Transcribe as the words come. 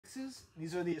fixes.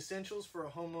 These are the essentials for a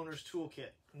homeowner's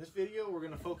toolkit. In this video, we're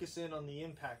going to focus in on the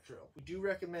impact drill. We do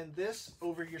recommend this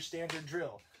over your standard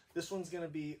drill. This one's going to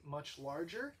be much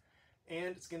larger,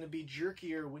 and it's going to be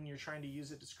jerkier when you're trying to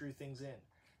use it to screw things in.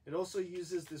 It also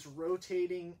uses this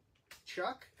rotating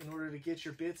chuck in order to get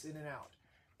your bits in and out.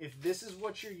 If this is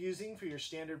what you're using for your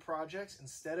standard projects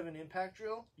instead of an impact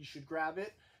drill, you should grab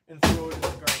it and throw it in the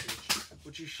garbage.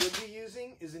 What you should be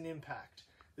using is an impact.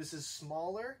 This is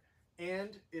smaller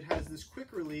and it has this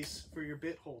quick release for your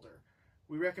bit holder.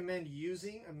 We recommend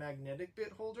using a magnetic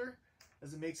bit holder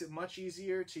as it makes it much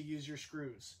easier to use your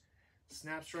screws. It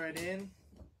snaps right in.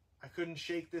 I couldn't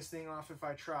shake this thing off if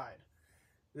I tried.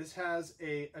 This has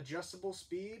a adjustable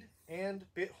speed and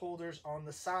bit holders on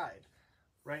the side.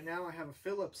 Right now I have a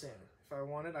Phillips in. If I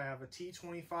wanted, I have a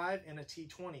T25 and a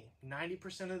T20.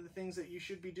 90% of the things that you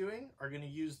should be doing are going to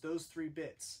use those three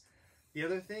bits. The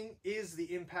other thing is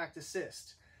the impact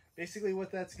assist. Basically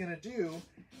what that's going to do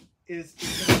is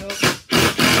it's going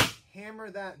to help hammer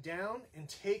that down and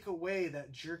take away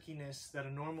that jerkiness that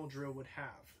a normal drill would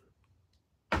have.